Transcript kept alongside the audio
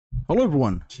Hello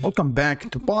everyone, welcome back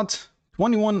to part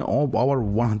 21 of our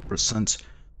 100%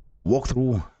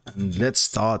 walkthrough, and let's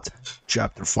start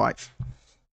chapter 5.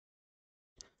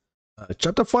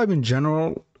 Chapter 5 in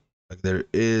general, like there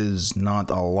is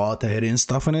not a lot of hidden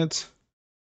stuff in it,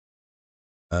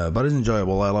 but it's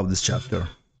enjoyable. I love this chapter.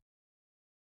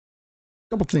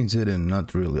 Couple things hidden,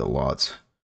 not really a lot.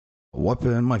 A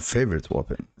weapon, my favorite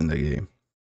weapon in the game.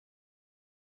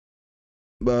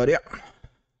 But yeah.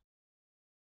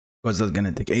 Because that's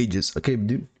gonna take ages. Okay,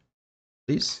 dude.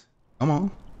 Please. Come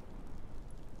on.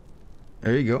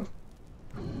 There you go.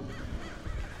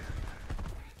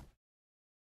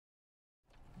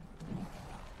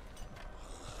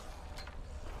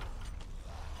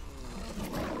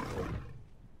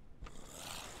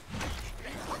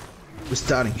 We're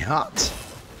starting hot.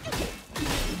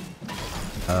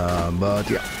 But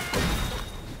yeah.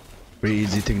 Pretty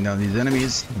easy taking down these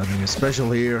enemies. Nothing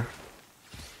special here.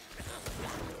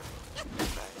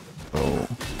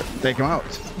 Take him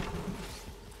out.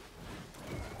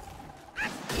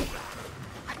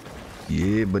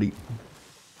 Yeah, buddy.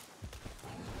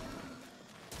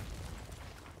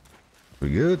 We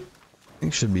good? I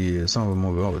think should be some of them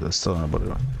moving over. That's still not about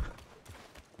it.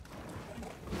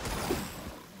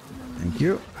 Thank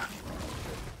you.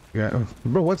 Yeah,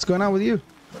 bro, what's going on with you?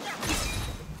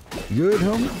 Good,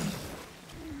 homie?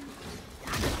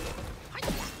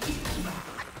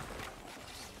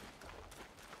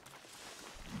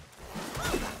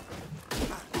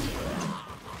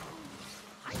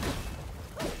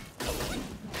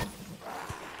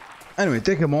 Anyway,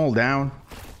 take them all down.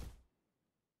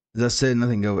 As I said,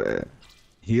 nothing over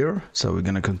here, so we're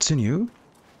gonna continue.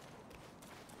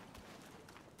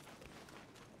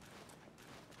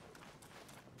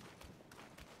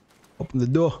 Open the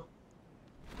door.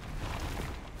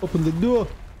 Open the door.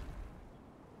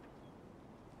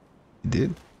 You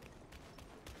did.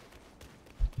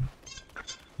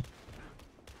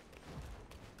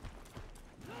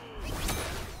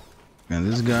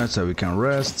 And this guy, so we can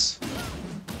rest.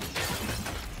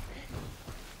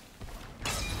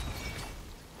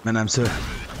 Man, I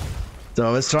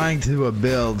was trying to do a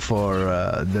build for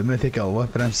the mythical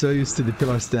weapon. I'm so used to the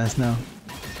pillar stance now.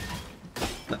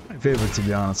 Not my favorite, to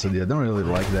be honest with you. I don't really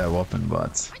like that weapon,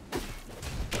 but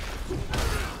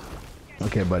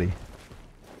okay, buddy.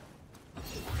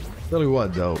 Tell you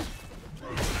what, though.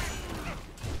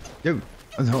 Yo,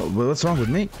 what's wrong with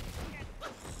me?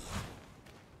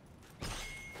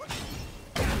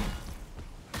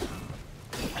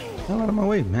 Get out of my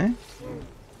way, man.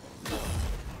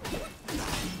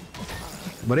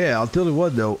 But yeah, I'll tell you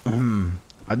what though,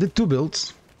 I did two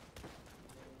builds.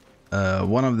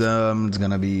 One of them is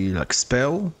gonna be like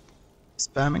spell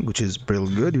spamming, which is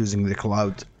pretty good, using the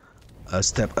cloud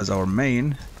step as our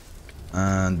main.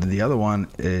 And the other one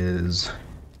is...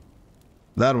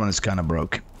 that one is kind of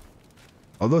broken.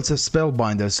 Although it's a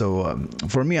spellbinder, so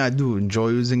for me I do enjoy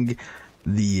using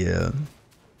the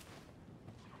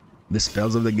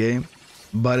spells of the game.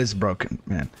 But it's broken,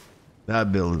 man.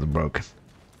 That build is broken.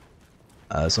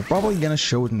 So probably gonna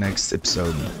show it next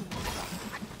episode,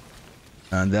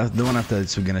 and the one after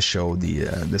this we're gonna show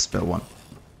the spell one.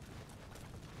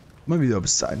 Maybe the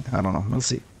opposite side. I don't know. We'll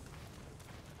see.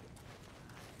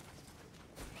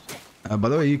 By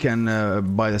the way, you can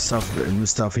buy the stuff, new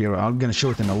stuff here. I'm gonna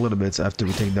show it in a little bit after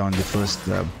we take down the first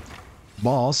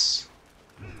boss.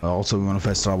 Also, we want to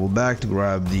fast travel back to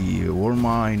grab the worm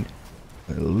mine,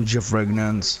 Loujia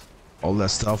Fragrant, all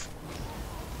that stuff.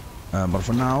 But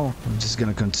for now, I'm just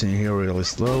gonna continue here really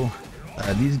slow.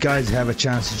 These guys have a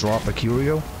chance to drop a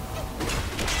Curio,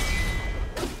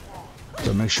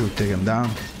 so make sure to take them down.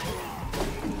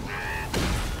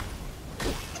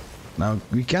 Now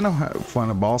we cannot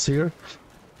find a boss here.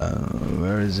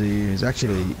 Where is he? He's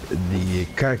actually the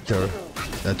character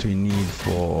that we need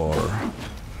for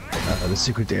the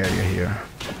secret area here.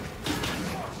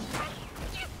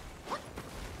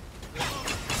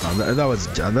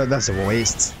 That's a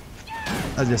waste.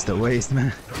 That's just a waste,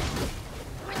 man.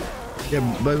 Yeah,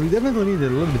 but we definitely need a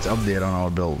little bit of update on our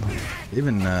build.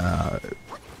 Even I'm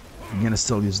gonna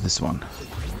still use this one.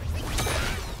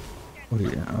 Oh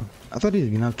yeah, I thought he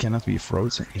cannot be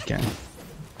frozen. He can.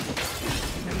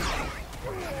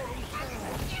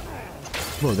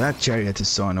 Bro, that chariot is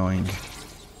so annoying.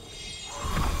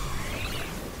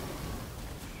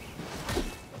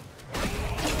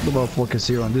 About focus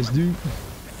here on this dude.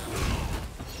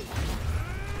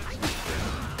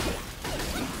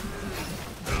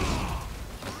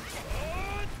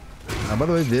 By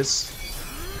the way, this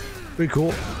pretty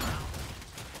cool.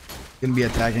 Gonna be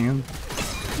attacking him.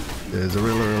 It's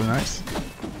really nice.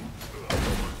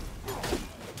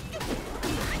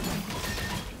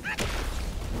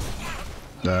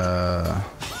 I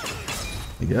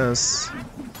guess.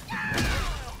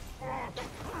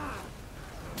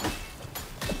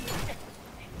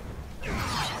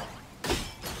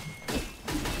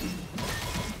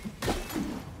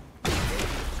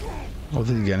 Oh,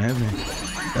 this is getting heavy.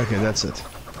 Okay, that's it.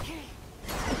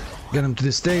 Get him to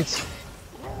the States.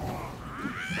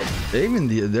 Even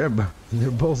their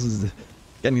boss is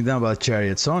getting down by a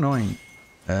chariot. So annoying.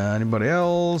 Anybody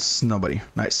else? Nobody.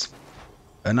 Nice.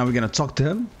 And now we're gonna talk to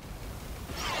him.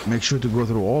 Make sure to go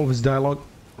through all of his dialogue.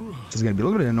 It's gonna be a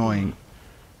little bit annoying.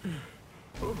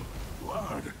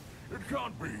 Lad, it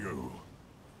can't be you.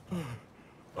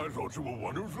 I thought you were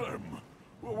one of them.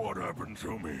 What happened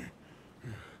to me?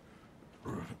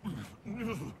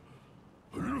 The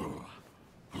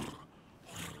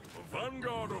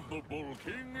vanguard of the Bull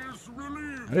King is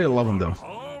relieved. I really love him though.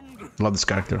 Armed. Love this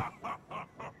character.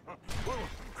 Well,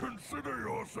 consider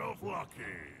yourself lucky.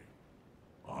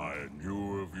 I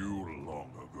knew of you long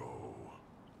ago.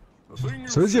 The thing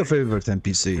So who's your favorite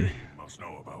NPC? must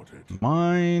know about it.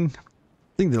 Mine, I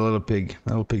think the little pig.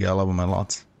 Little pig, I love him a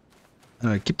lot.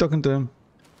 Anyway, keep talking to him.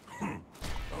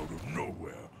 Out of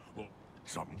nowhere. Well,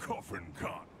 some coffin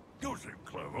can't. You seem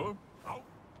clever. How?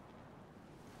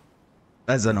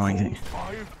 That's the annoying thing.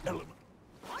 5 elements.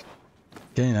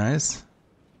 Okay, nice.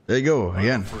 There you go,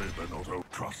 again. I'm afraid they're not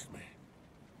out. Trust me.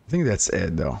 I think that's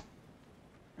it though.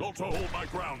 Not to hold my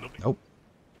ground. Nope.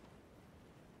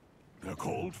 They're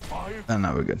called 5. And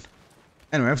now we're good.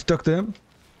 Anyway, I have to talk to him.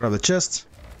 Grab the chest.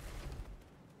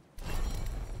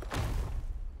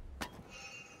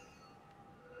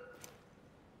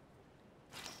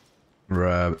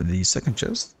 Grab the second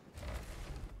chest.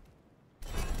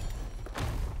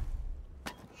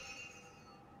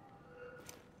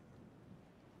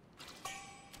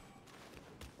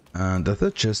 And the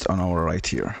third chest on our right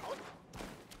here.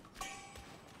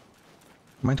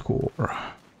 Mind core.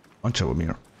 Bunch of them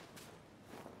here.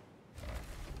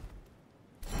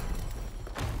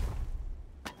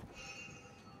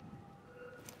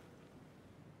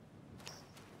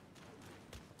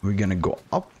 We're gonna go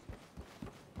up.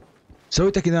 So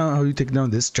we take it down. How you take down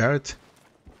this chariot?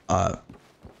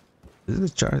 Is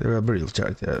it a chariot or a burial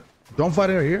chariot? Yeah. Don't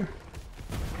fight her here.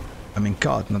 I mean,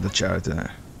 cart, not the chariot.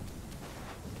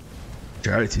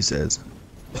 Chariot, he says.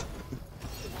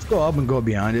 Let's go up and go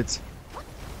behind it.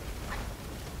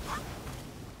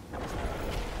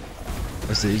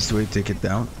 That's the easiest way to take it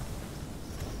down.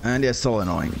 And yeah, still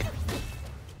annoying.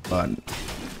 But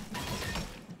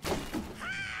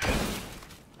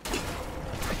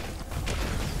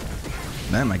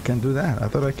damn, I can't do that. I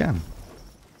thought I can.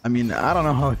 I mean, I don't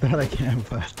know how I thought I can,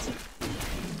 but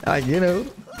you know.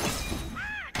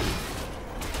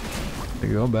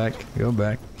 Go back, go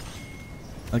back.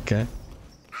 Okay.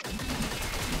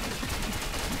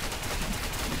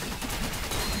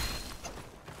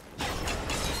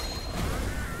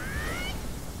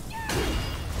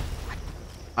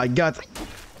 I got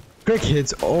quick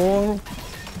hits on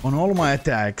all of my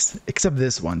attacks except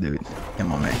this one, dude.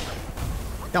 Come on, man.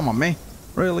 Come on, man.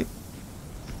 Really?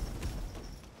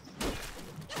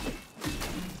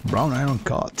 Brown iron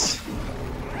cots.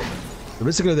 So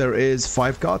basically there is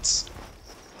 5 cots.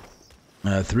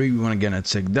 3 we want to get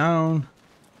take down.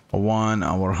 1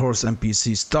 our horse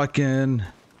NPC stuck in.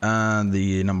 And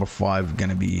the number 5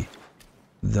 gonna be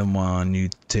the one you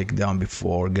take down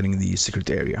before getting the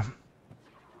secret area.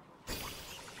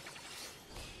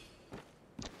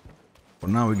 For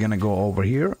now we're gonna go over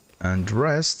here and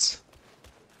rest.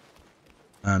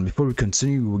 And before we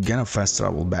continue, we're gonna fast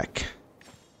travel back.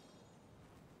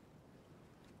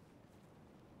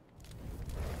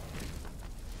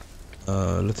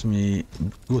 Let me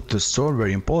go to the store,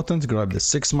 very important. Grab the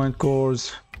 6 mind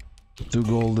cores, 2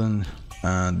 golden,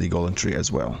 and the golden tree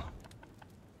as well.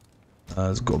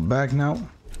 Let's go back now.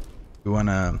 We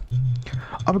wanna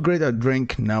upgrade our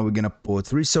drink. Now we're gonna put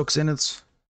 3 soaks in it.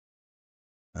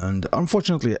 And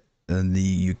unfortunately,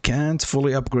 you can't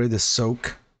fully upgrade the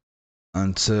soak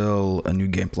until a new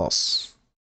game plus.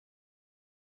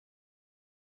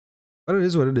 But it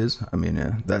is what it is. I mean,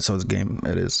 yeah, that's how this game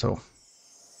it is. So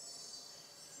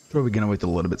probably gonna wait a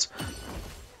little bit.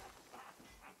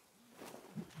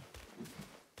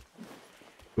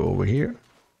 Go over here.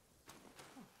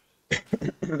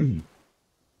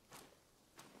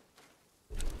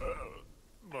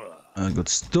 Go to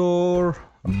store.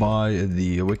 Buy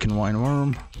the Awaken wine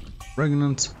worm.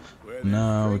 Fragrant.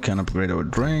 Now we can upgrade our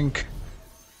drink.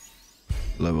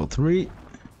 Level 3.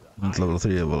 Not level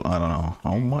 3, well, I don't know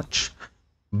how much.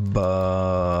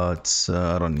 But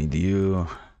I don't need you.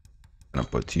 Gonna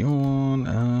put you on,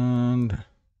 and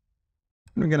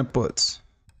we're gonna put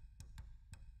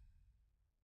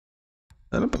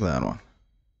Look at that one.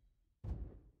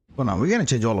 Well, now we're gonna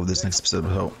change all of this next episode,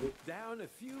 so.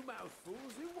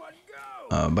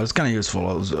 But it's kind of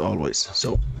useful as always.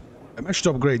 So make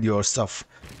sure to upgrade your stuff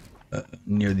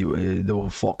near the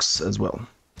fox as well.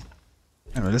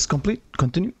 Anyway, let's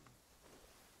continue.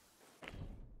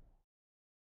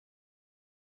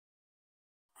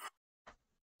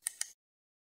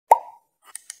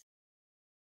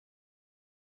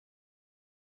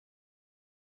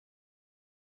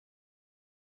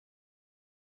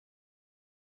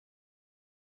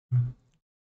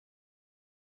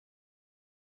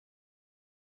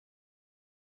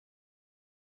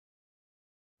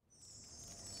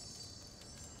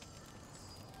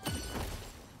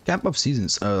 Camp of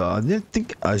Seasons. I didn't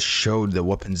think I showed the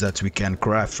weapons that we can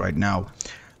craft right now.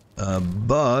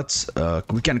 But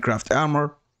we can craft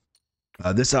armor.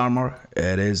 This armor,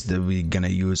 it is that we're gonna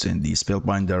use in the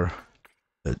Spellbinder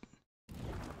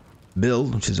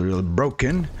build, which is really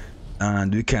broken.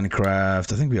 And we can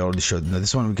craft, I think we already showed, no,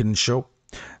 this one we can show.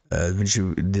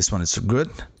 This one is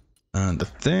good. And I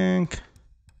think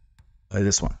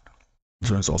this one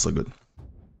is also good.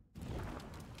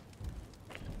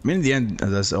 I mean, in the end,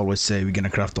 as I always say, we're gonna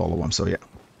craft all of them, so yeah,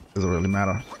 doesn't really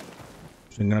matter.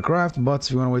 So we're gonna craft, but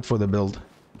we wanna wait for the build.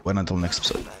 Wait until next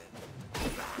episode.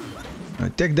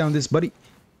 Take down this buddy.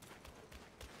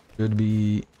 Could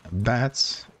be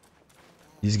bats.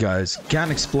 These guys can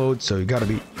explode, so you gotta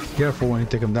be careful when you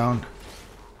take them down.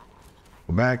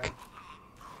 Go back.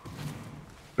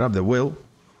 Grab the wheel.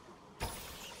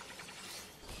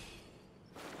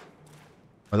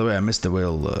 By the way, I missed the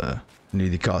wheel near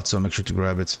the cart, so make sure to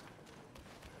grab it.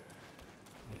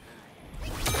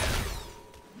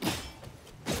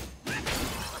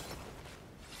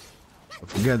 Don't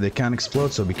forget, they can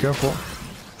explode, so be careful.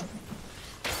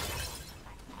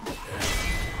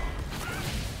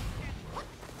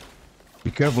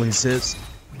 Be careful, he says.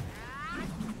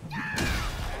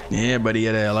 Yeah, buddy,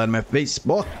 get the hell out of my face,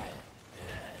 boy.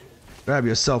 Grab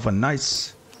yourself a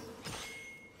nice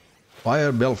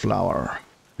fire bellflower.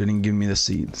 Didn't give me the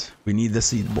seeds. We need the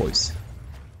seed, boys.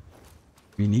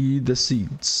 We need the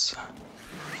seeds.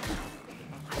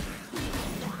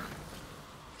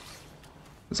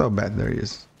 That's how bad there he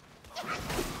is.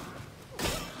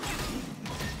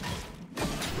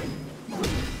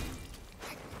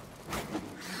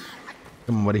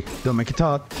 Come on, buddy. Don't make it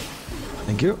hot.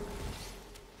 Thank you.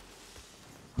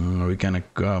 We can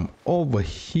come over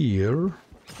here.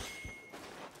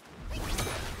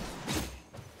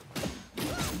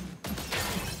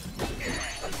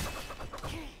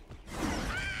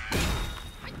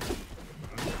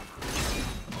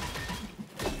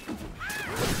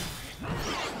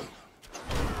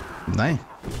 Nice.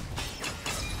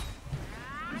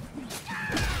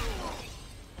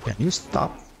 Can you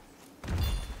stop?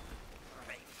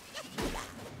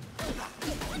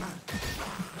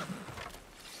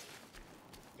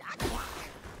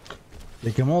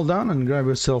 Take them all down and grab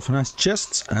yourself a nice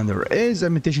chest, and there is a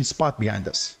meditation spot behind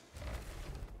us.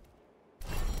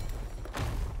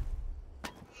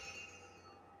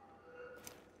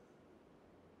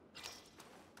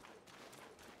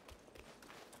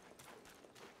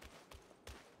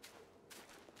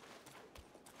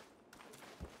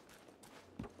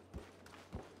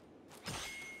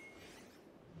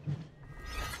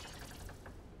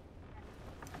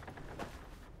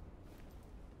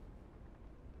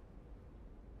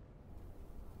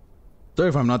 Sorry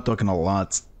if I'm not talking a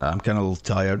lot. I'm kind of a little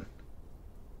tired.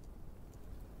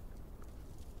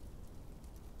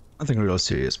 Nothing real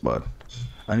serious, but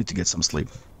I need to get some sleep.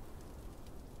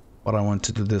 But I want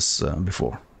to do this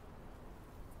before.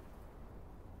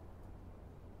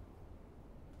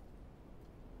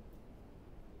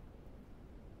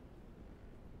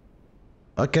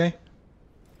 Okay.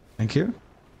 Thank you.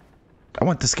 I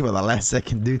want to skip at the last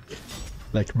second, dude.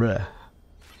 Like, bruh.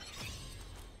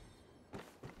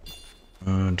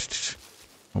 And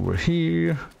over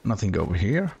here, nothing over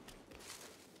here.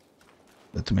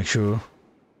 But to make sure.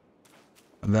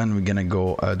 And then we're gonna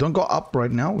go, don't go up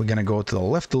right now, we're gonna go to the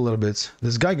left a little bit.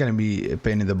 This guy gonna be a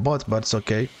pain in the butt, but it's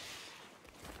okay.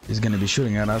 He's gonna be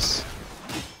shooting at us.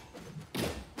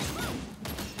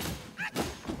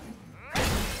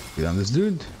 Get on this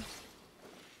dude.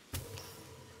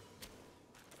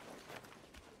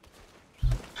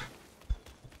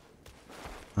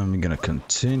 And we're gonna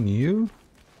continue.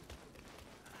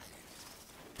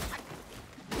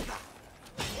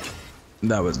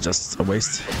 That was just a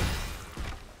waste.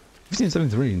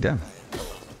 1573, damn.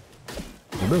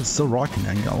 The build's still rocking,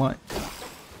 I ain't gonna lie.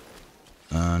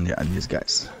 And yeah, these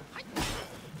guys.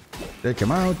 Take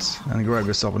him out and grab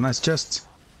yourself a nice chest.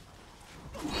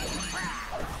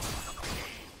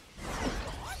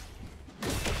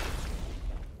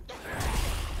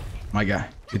 My guy,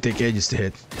 you take ages to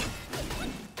hit.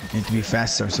 You need to be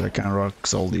faster so I can rock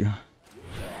solve you.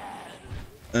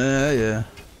 Yeah.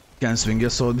 Can swing your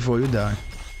sword before you die.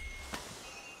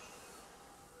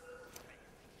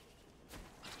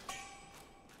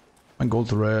 My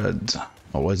gold red.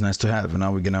 Always nice to have.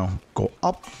 Now we're gonna go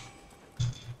up.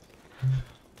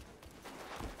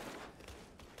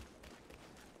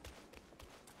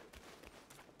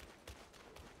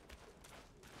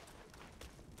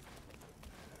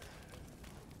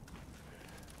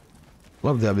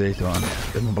 Love the update on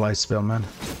the mobilize spell, man.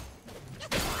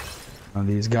 And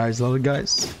these guys, little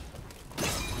guys.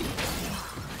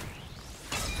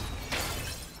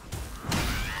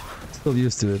 Still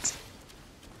used to it.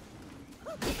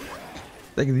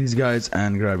 Take these guys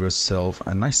and grab yourself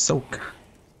a nice soak.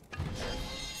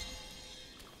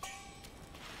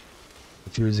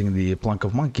 If you're using the plank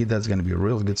of monkey, that's gonna be a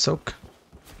real good soak.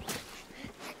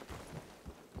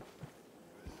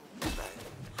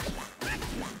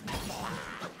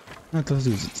 Let's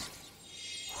use it.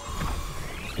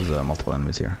 There's multiple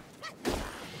enemies here.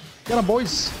 Get 'em,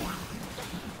 boys!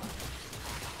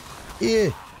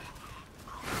 Yeah!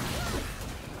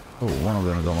 Oh, one of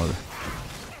them is almost.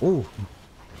 Oh!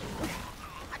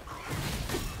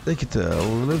 Take it a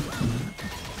little.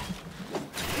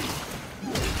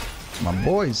 My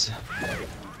boys!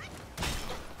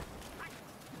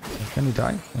 Can you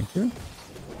die? Thank you.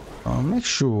 I'll make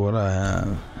sure I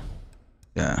have.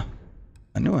 Yeah.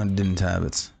 I knew I didn't have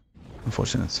it.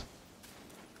 Unfortunate.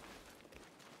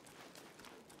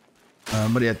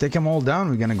 But yeah, take them all down.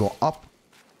 We're gonna go up.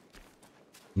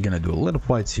 We're gonna do a little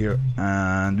fights here.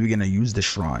 And we're gonna use the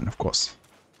shrine, of course.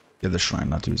 Get the shrine,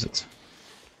 not use it.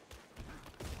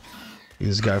 Take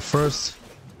this guy first.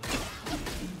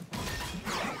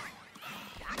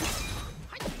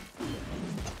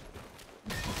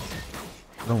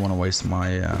 I don't want to waste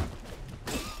my...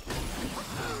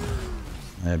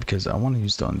 because I want to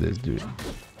use it on this dude.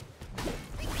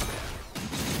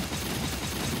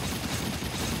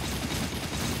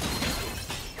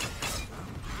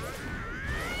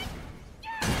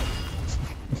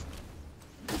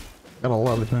 Gotta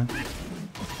love it, man.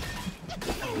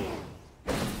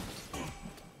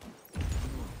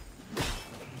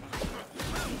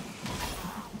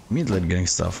 Immediately getting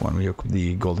stuff when we equip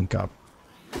the golden cup.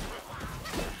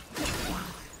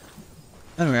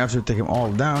 Anyway, after we take them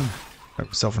all down, grab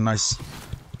yourself a nice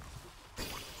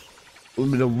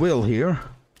little bit of will here.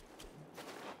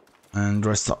 And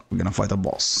rest up. We're gonna fight a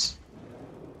boss.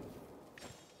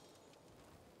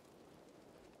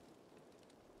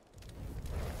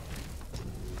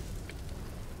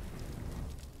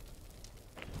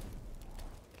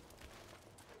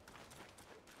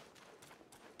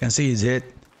 Can see his hit.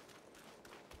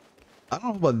 I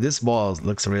don't know, but this boss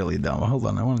looks really dumb. Hold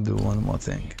on, I want to do one more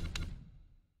thing.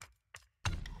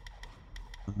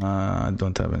 I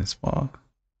don't have any spark.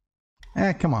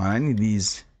 Come on, I need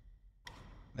these.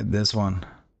 Like this one.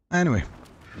 Anyway.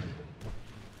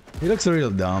 He looks real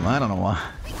dumb, I don't know why.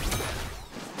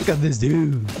 Look at this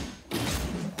dude.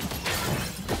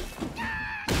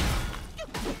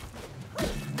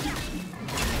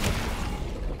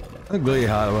 Look really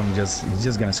hard of him, he's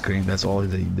just gonna scream, that's all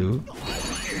that he do.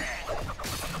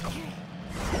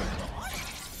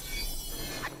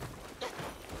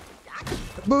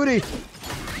 Booty!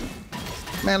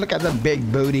 Man, look at that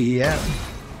big booty he has.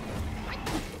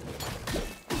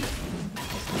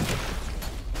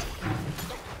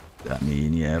 I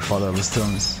mean, yeah, father of the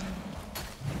stones.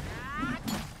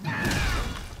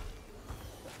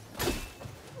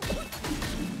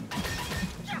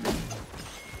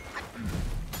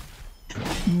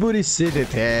 Booty sit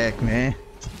attack, man.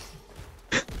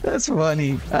 That's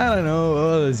funny. I don't know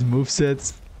all his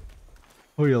movesets.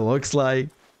 What he looks like.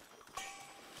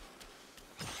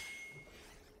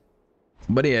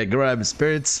 But yeah, grab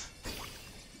spirits.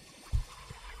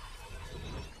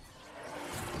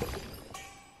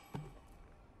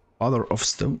 Father of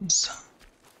stones.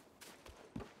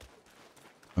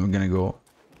 And we're gonna go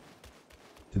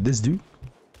to this dude.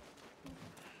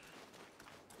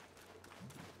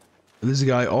 This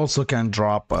guy also can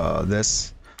drop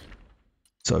this.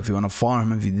 So if you want to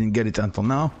farm him, if you didn't get it until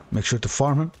now, make sure to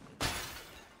farm him.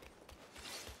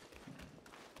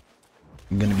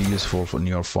 Gonna be useful for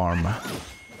your farm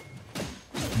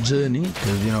journey,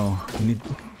 because you know you need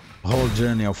a whole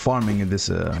journey of farming in this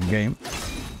game.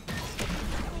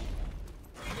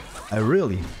 I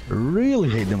really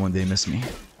hate them when they miss me.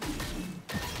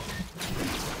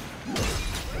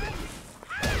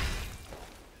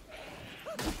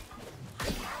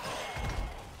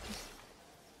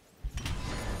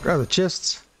 Grab the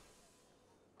chests.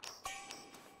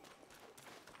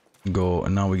 go,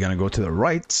 and now we're gonna go to the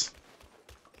right.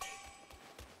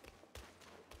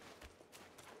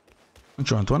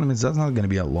 Control tournaments, that's not gonna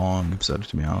be a long episode,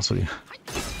 to be honest with you.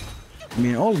 I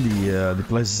mean, all the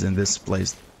places in this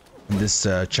place, in this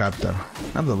chapter,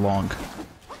 not that long.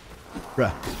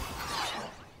 Bruh.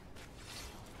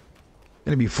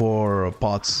 Gonna be 4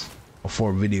 parts or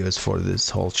 4 videos for this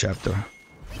whole chapter.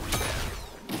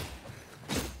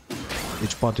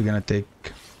 Each part we're gonna take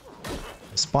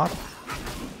a spot.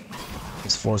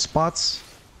 It's 4 spots,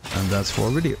 and that's 4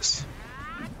 videos.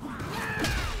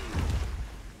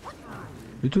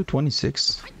 You do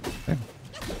 26. Okay.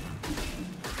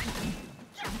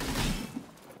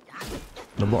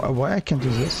 Why I can't do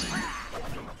this?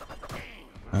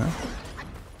 Huh?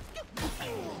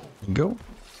 Go.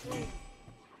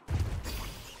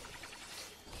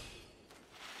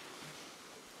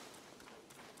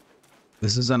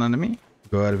 This is an enemy.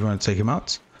 Go ahead if you want to take him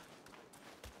out.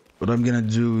 What I'm gonna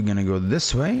do, we're gonna go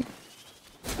this way.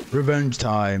 Revenge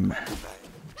time.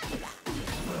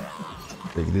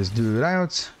 Take this dude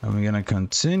out, and we're gonna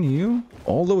continue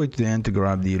all the way to the end to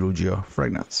grab the Loujia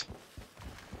fragments.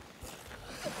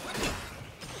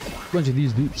 Bunch of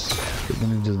these dudes. We're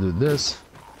gonna just do this.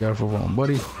 Careful for my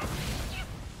buddy.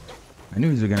 I knew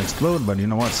he was gonna explode, but you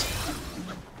know what?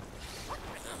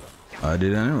 I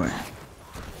did anyway.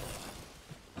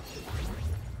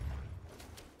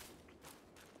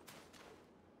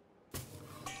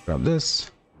 Grab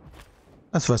this.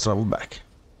 Let's fast travel back.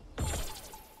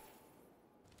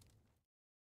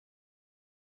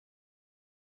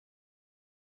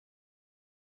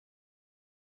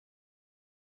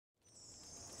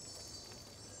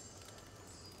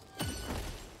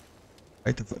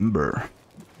 Hight of Ember.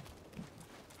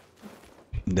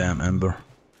 Damn Ember.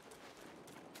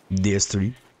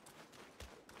 DS3.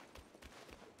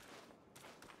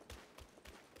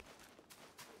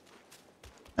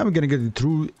 Now we're gonna get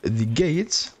through the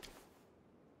gates.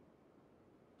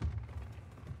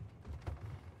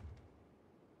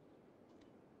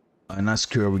 A nice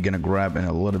Curio we're gonna grab in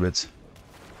a little bit.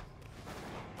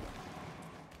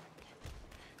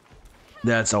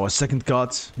 That's our second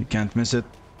card. You can't miss it.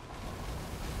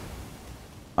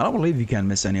 I don't believe you can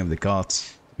miss any of the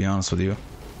cards, to be honest with you.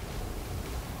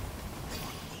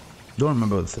 Don't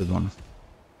remember the third one.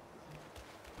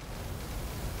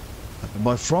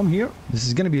 But from here, this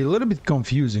is gonna be a little bit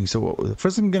confusing. So the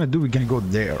first thing I'm gonna do, we're gonna go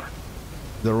there,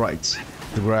 to the right,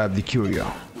 to grab the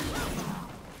Curio.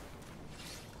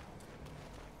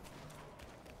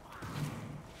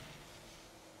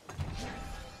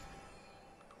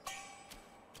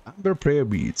 Ember prayer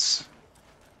beads,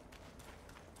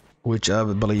 which I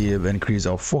believe increase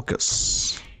our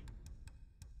focus.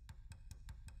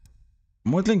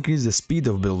 Might increase the speed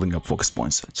of building up focus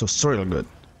points. So it's really good.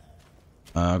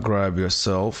 Grab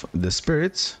yourself the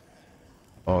spirit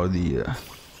or the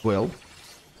well,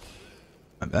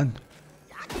 and then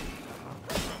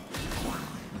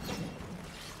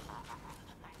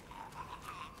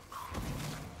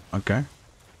okay,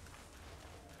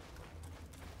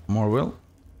 more will.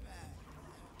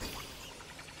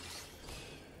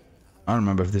 I don't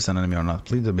remember if this is an enemy or not.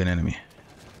 Please don't be an enemy.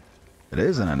 It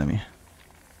is an enemy.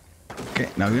 Okay,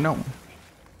 now you know.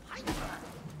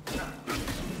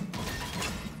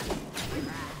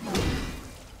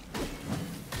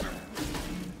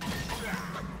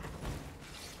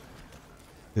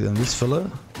 Then this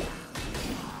fella.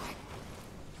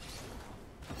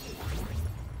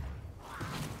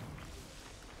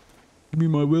 Give me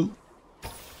my will.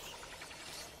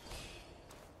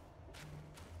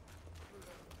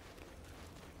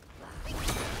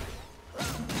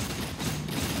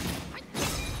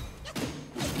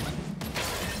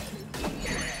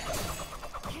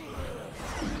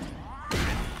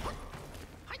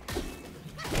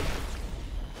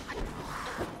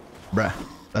 Bruh,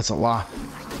 that's a lot.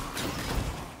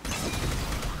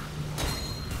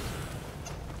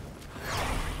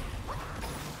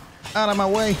 Out of my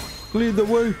way. Lead the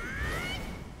way.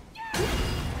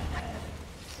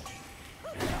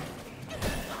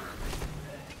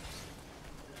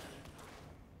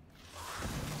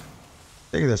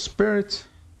 Take the spirit.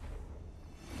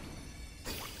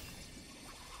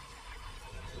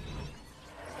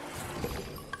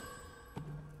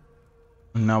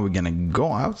 Now we're gonna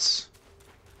go out.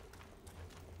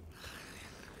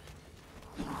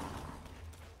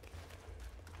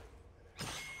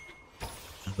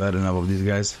 I've had enough of these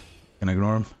guys. Can I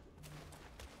ignore them?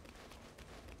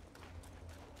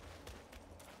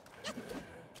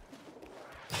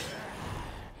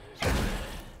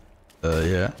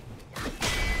 Yeah.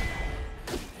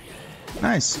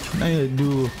 Nice. Now you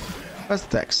do fast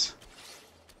attacks.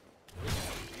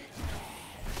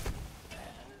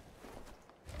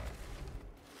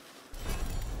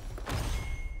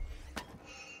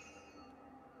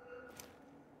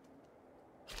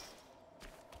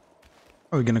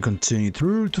 We're gonna continue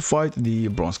through to fight the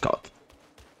bronze god.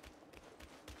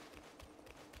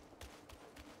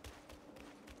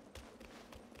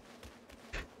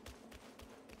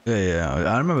 Yeah,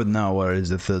 I remember now where is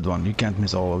the third one. You can't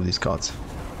miss all of these cards.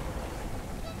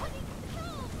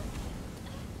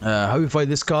 How you fight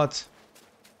this card?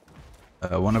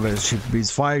 Whenever a ship breathes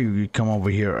fire, you come over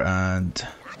here and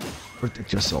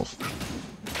protect yourself.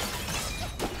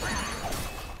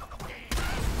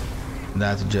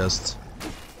 That's just...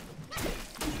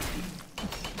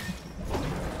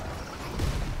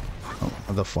 Oh,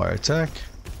 another fire attack.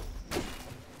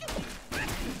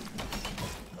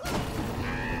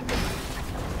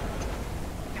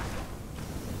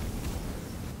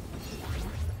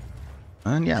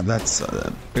 And yeah, that's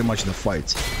pretty much the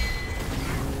fight.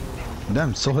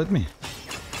 Damn, still hit me.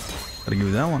 Gotta give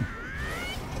you that one.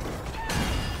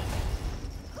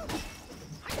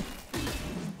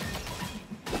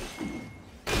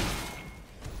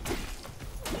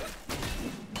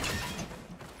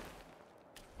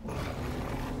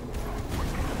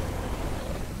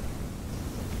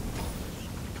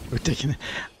 We're taking it.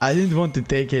 I didn't want to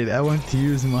take it. I want to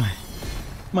use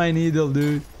my needle,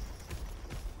 dude.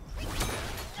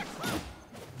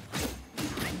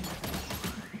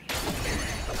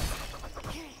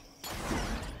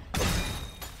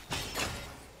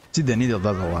 See, the needle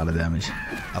does a lot of damage.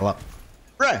 A lot.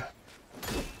 Right.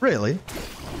 Really?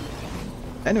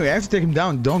 Anyway, I have to take him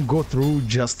down. Don't go through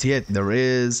just yet. There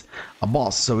is a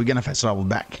boss, so we're gonna fast travel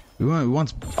back. We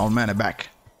want our mana back.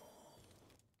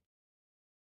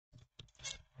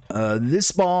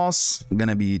 This boss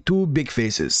gonna be two big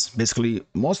faces. Basically,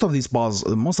 most of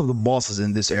the bosses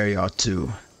in this area are two.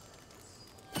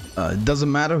 It doesn't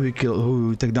matter who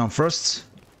we take down first.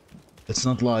 It's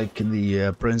not like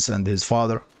the prince and his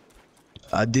father.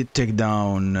 I did take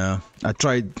down. I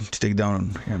tried to take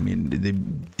down. I mean,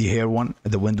 the hair one,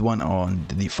 the wind one, or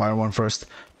the fire one first.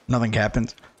 Nothing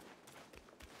happened.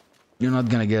 You're not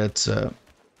gonna get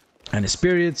any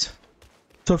spirits,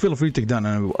 so feel free to take down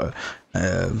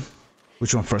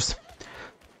which one first.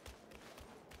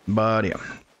 But yeah,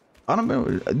 I don't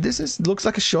know. Looks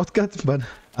like a shortcut, but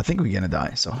I think we're gonna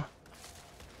die. So I'm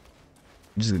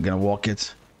just gonna walk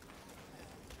it.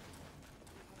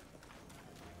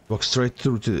 Walk straight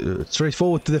through straight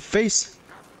forward to the face,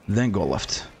 then go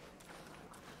left.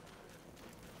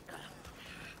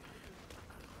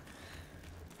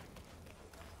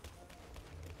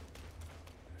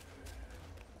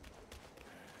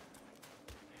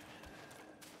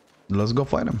 Let's go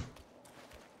fight him.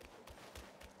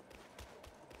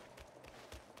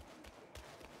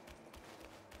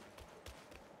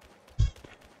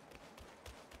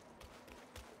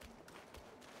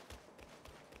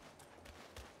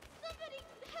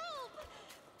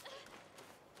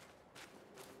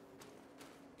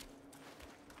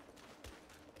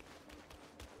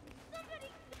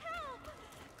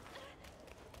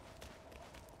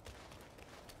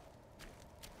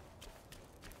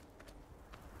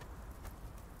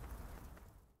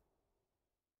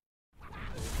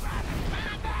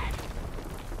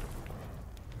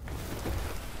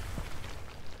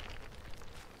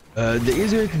 The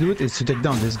easy way to do it is to take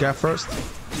down this guy first.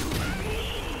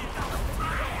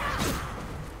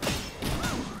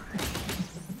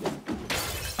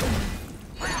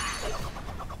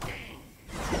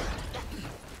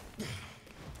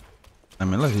 I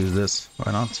mean, let's use this.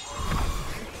 Why not?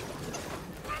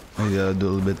 Maybe I'll do a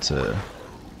little bit.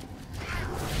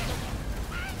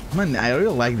 Man, I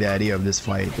really like the idea of this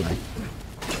fight. Like,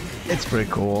 it's pretty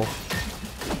cool.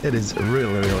 It is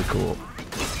really, really cool.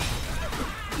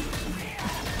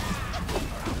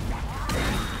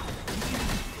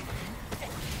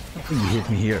 You hit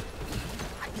me here.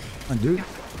 Come on, dude.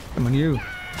 Come on, you.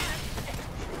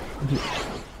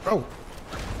 Oh.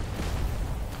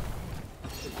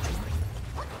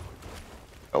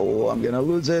 Oh, I'm gonna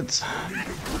lose it.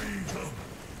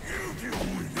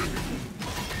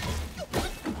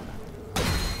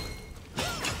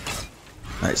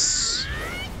 Nice.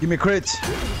 Give me a crit.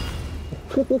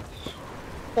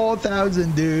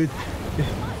 4,000, dude.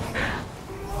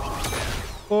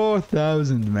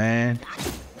 4,000, man.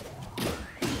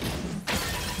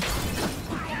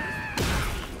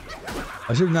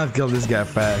 I should not kill this guy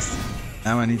fast.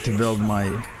 Now I need to build my...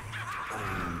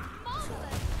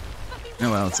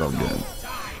 Oh well, it's all good.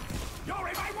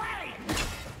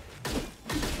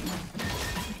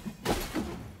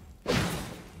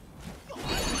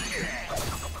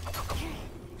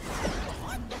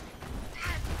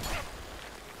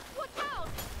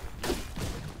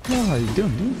 What are you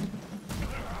doing, dude?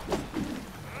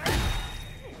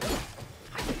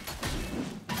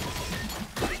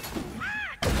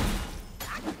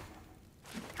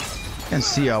 can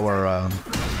see our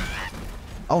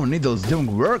needles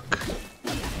doing work.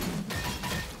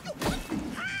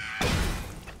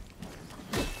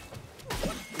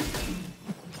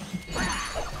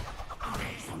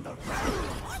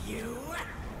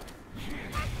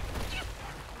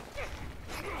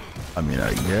 I mean,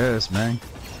 I guess, man.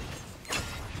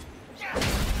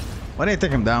 Why did I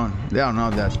take him down? They don't know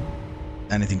that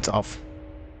anything's off.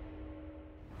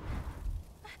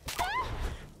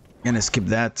 Gonna skip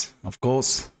that, of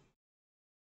course.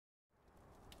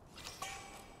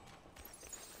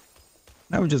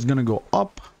 Now we're just gonna go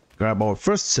up, grab our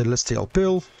first celestial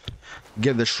pill,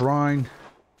 get the shrine.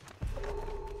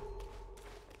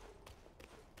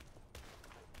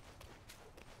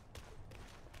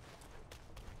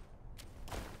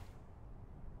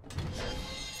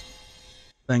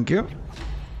 Thank you.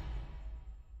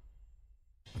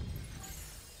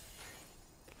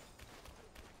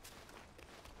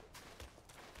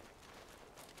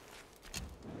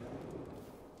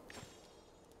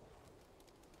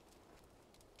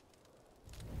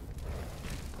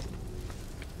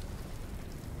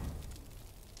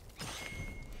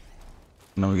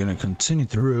 Now we're gonna continue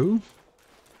through.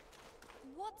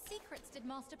 What secrets did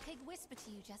Master Pig whisper to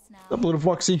you just now? A little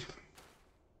Foxy.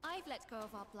 I've let go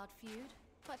of our blood feud,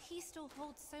 but he still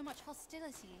holds so much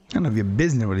hostility. None of your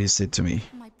business what he said to me.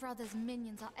 My brother's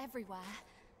minions are everywhere.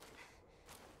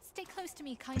 Stay close to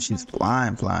me, kind She's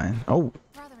monkey. flying. Oh,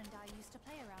 Brother and I used to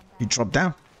play around there. you dropped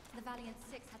down. The Valiant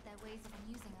Six had their ways of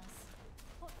amusing us.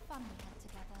 What fun we had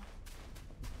together.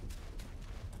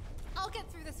 I'll get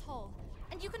through this hole,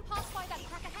 and you can pass by that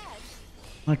crack ahead.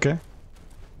 Okay.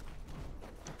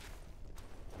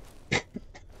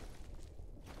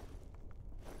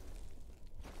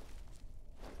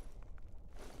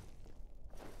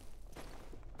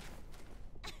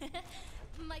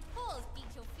 My paws beat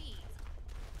your feet.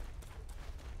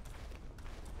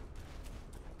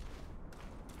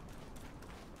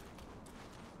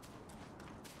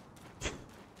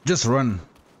 Just run.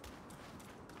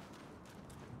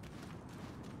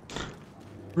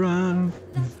 Run.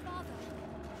 That's father.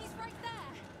 He's right there.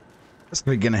 Let's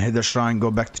we're gonna hit the shrine,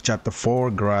 go back to chapter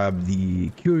 4, grab the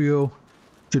Curio.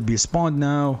 Should be spawned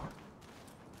now.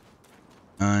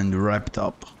 And wrap it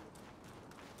up.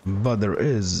 But there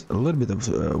is a little bit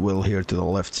of will here to the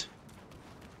left.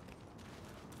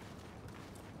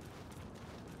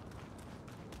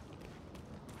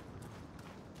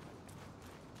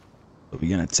 So we're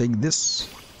gonna take this.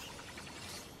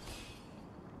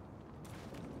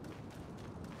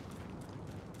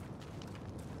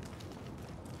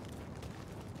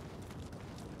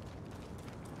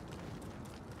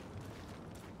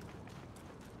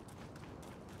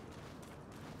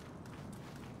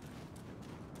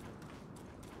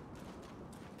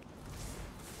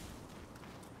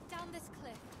 Down this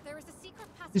cliff, there is a secret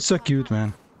passage. He's so to my cute, palace.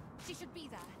 man. She should be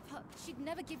there, but she'd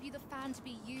never give you the fan to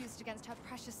be used against her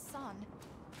precious son.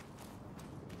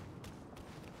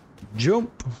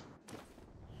 Jump.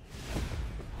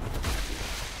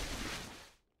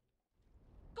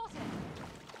 Got it.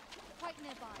 Quite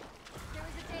nearby. There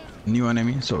is a danger. New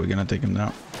enemy, so we're gonna take him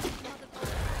down.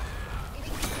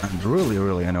 And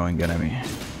really annoying enemy.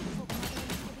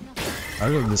 I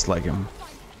really dislike him.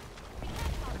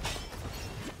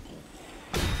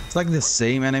 It's like the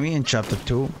same enemy in chapter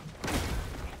 2.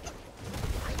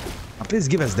 Please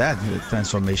give us that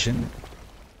transformation,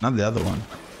 not the other one.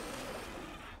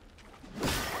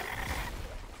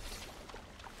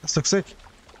 That's toxic.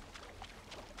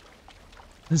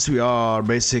 Since we are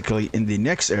basically in the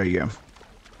next area,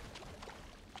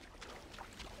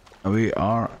 we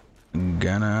are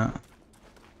gonna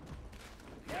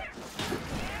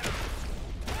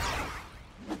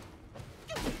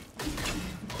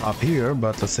up here,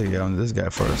 but let's say on this guy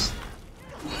first.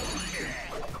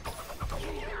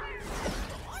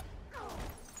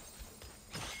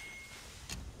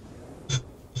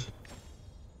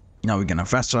 Now we're gonna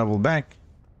fast travel back.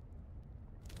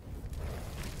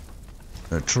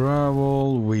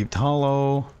 Travel, Weeped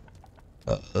Hollow,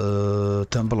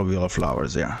 Temple of Yellow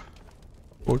Flowers, yeah.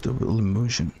 Port of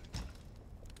Illumination.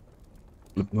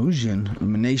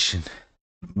 Illumination,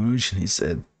 he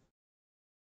said.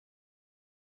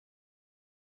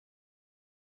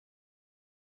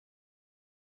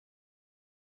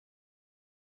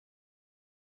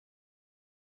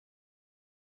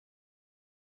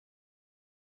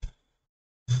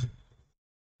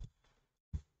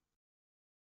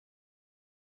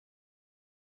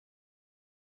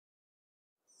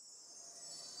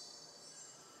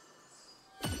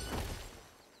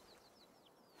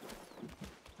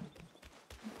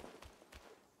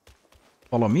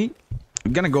 Follow me.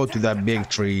 We're gonna go to that big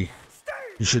tree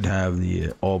You should have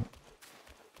the orb.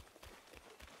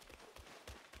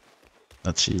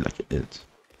 Let's see, like it.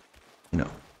 You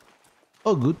know.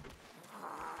 Oh, good.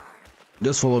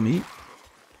 Just follow me.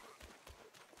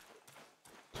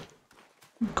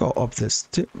 Go up this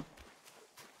tip.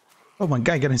 Oh my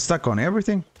god, getting stuck on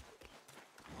everything.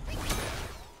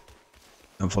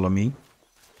 And follow me.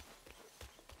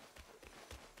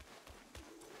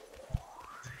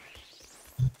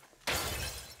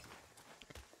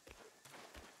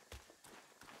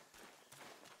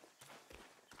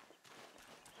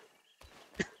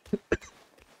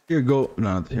 Here, go.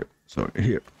 No, not here. Sorry,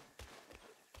 here.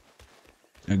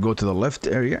 And go to the left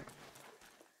area.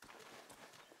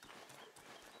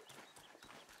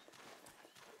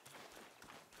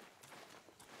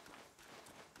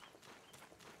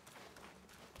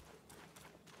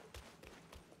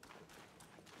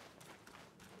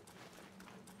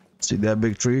 See that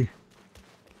big tree?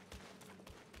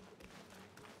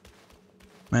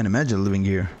 Man, imagine living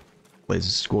here. Place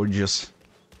is gorgeous.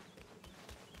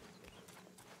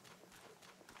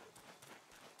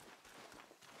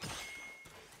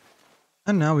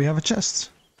 And now we have a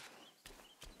chest.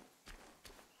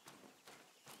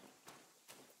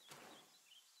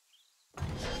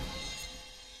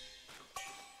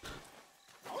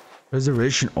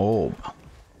 Reservation orb.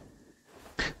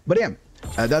 But yeah,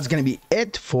 that's gonna be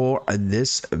it for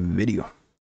this video.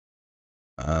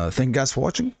 Thank you guys for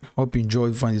watching. Hope you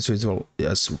enjoyed finding this video.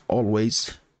 As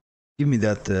always, give me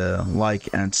that like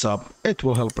and sub. It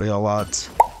will help me a lot.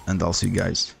 And I'll see you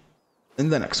guys in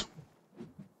the next one.